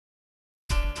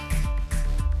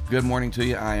Good morning to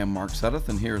you. I am Mark Sudduth,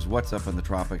 and here's what's up in the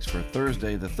tropics for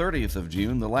Thursday, the 30th of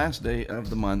June, the last day of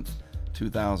the month,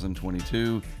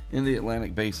 2022. In the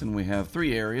Atlantic Basin, we have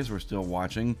three areas we're still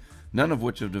watching, none of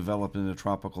which have developed into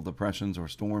tropical depressions or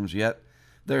storms yet.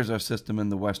 There's our system in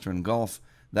the Western Gulf.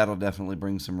 That'll definitely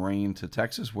bring some rain to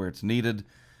Texas where it's needed.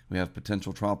 We have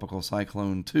potential tropical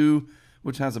cyclone 2,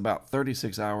 which has about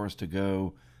 36 hours to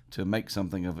go to make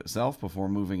something of itself before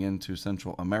moving into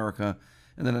Central America.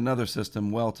 And then another system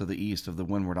well to the east of the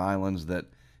Windward Islands that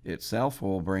itself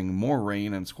will bring more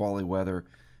rain and squally weather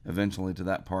eventually to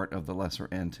that part of the Lesser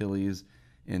Antilles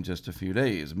in just a few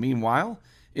days. Meanwhile,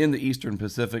 in the eastern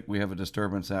Pacific, we have a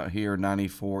disturbance out here,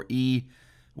 94E,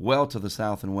 well to the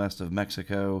south and west of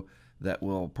Mexico, that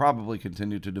will probably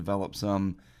continue to develop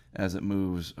some as it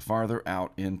moves farther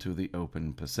out into the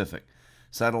open Pacific.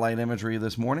 Satellite imagery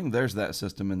this morning, there's that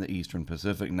system in the eastern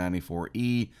Pacific,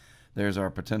 94E. There's our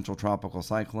potential tropical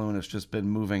cyclone. It's just been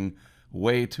moving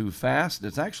way too fast.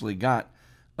 It's actually got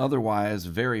otherwise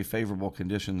very favorable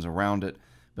conditions around it,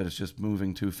 but it's just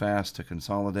moving too fast to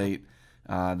consolidate.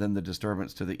 Then the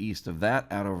disturbance to the east of that,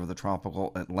 out over the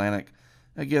tropical Atlantic.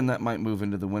 Again, that might move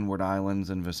into the Windward Islands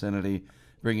and vicinity,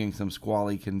 bringing some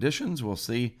squally conditions. We'll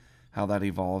see how that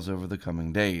evolves over the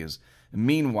coming days.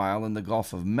 Meanwhile, in the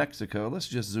Gulf of Mexico, let's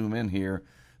just zoom in here.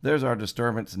 There's our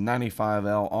disturbance,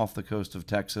 95L, off the coast of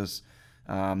Texas.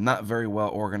 Not very well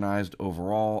organized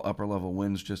overall. Upper level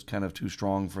winds just kind of too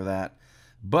strong for that.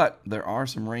 But there are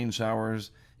some rain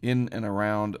showers in and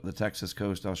around the Texas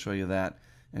coast. I'll show you that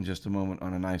in just a moment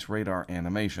on a nice radar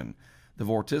animation. The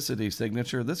vorticity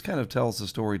signature, this kind of tells the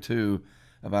story too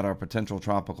about our potential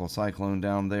tropical cyclone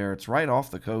down there. It's right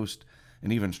off the coast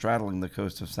and even straddling the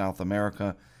coast of South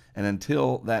America. And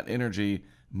until that energy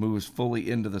moves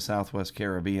fully into the Southwest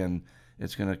Caribbean,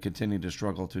 it's going to continue to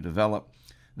struggle to develop.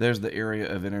 There's the area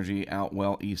of energy out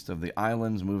well east of the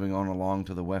islands, moving on along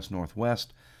to the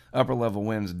west-northwest. Upper level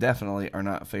winds definitely are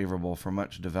not favorable for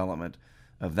much development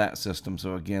of that system.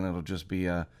 So again, it'll just be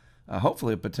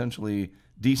hopefully a potentially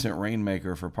decent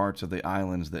rainmaker for parts of the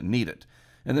islands that need it.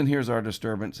 And then here's our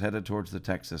disturbance headed towards the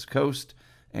Texas coast,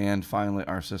 and finally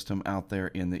our system out there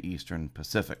in the eastern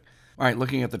Pacific. All right,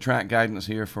 looking at the track guidance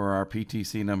here for our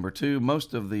PTC number 2,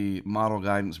 most of the model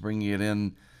guidance bringing it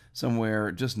in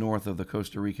somewhere just north of the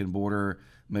Costa Rican border,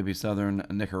 maybe southern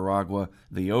Nicaragua.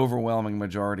 The overwhelming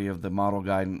majority of the model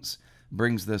guidance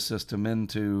brings this system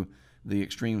into the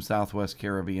extreme Southwest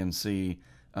Caribbean Sea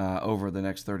over the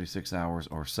next 36 hours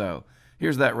or so.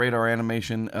 Here's that radar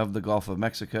animation of the Gulf of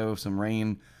Mexico. Some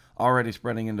rain already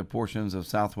spreading into portions of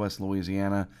southwest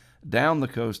Louisiana, down the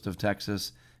coast of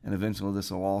Texas, and eventually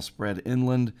this will all spread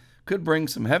inland. Could bring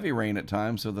some heavy rain at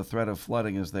times, so the threat of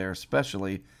flooding is there,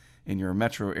 especially in your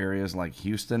metro areas like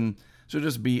Houston. So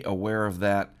just be aware of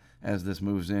that as this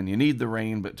moves in. You need the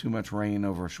rain, but too much rain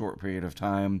over a short period of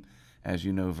time, as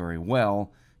you know very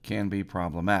well, can be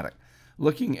problematic.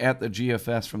 Looking at the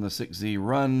GFS from the 6Z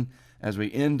run, as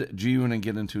we end June and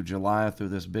get into July through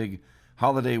this big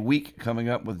holiday week coming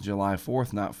up with July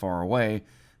 4th not far away,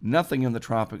 nothing in the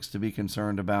tropics to be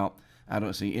concerned about. I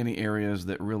don't see any areas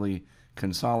that really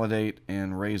consolidate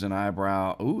and raise an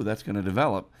eyebrow. Ooh, that's going to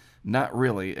develop. Not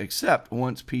really, except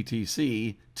once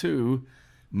PTC2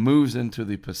 moves into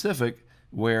the Pacific,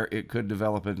 where it could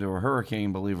develop into a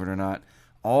hurricane, believe it or not.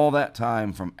 All that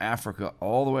time from Africa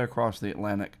all the way across the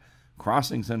Atlantic,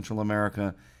 crossing Central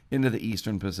America into the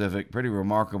eastern Pacific. Pretty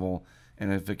remarkable.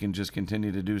 And if it can just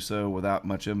continue to do so without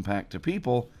much impact to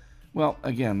people, well,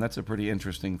 again, that's a pretty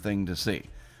interesting thing to see.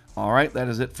 All right, that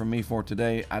is it from me for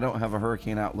today. I don't have a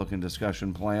hurricane outlook and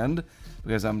discussion planned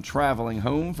because I'm traveling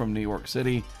home from New York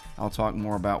City. I'll talk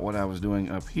more about what I was doing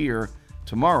up here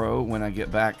tomorrow when I get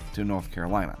back to North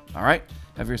Carolina. All right,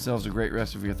 have yourselves a great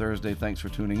rest of your Thursday. Thanks for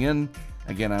tuning in.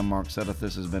 Again, I'm Mark Sudduth.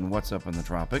 This has been What's Up in the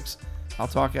Tropics. I'll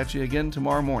talk at you again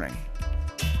tomorrow morning.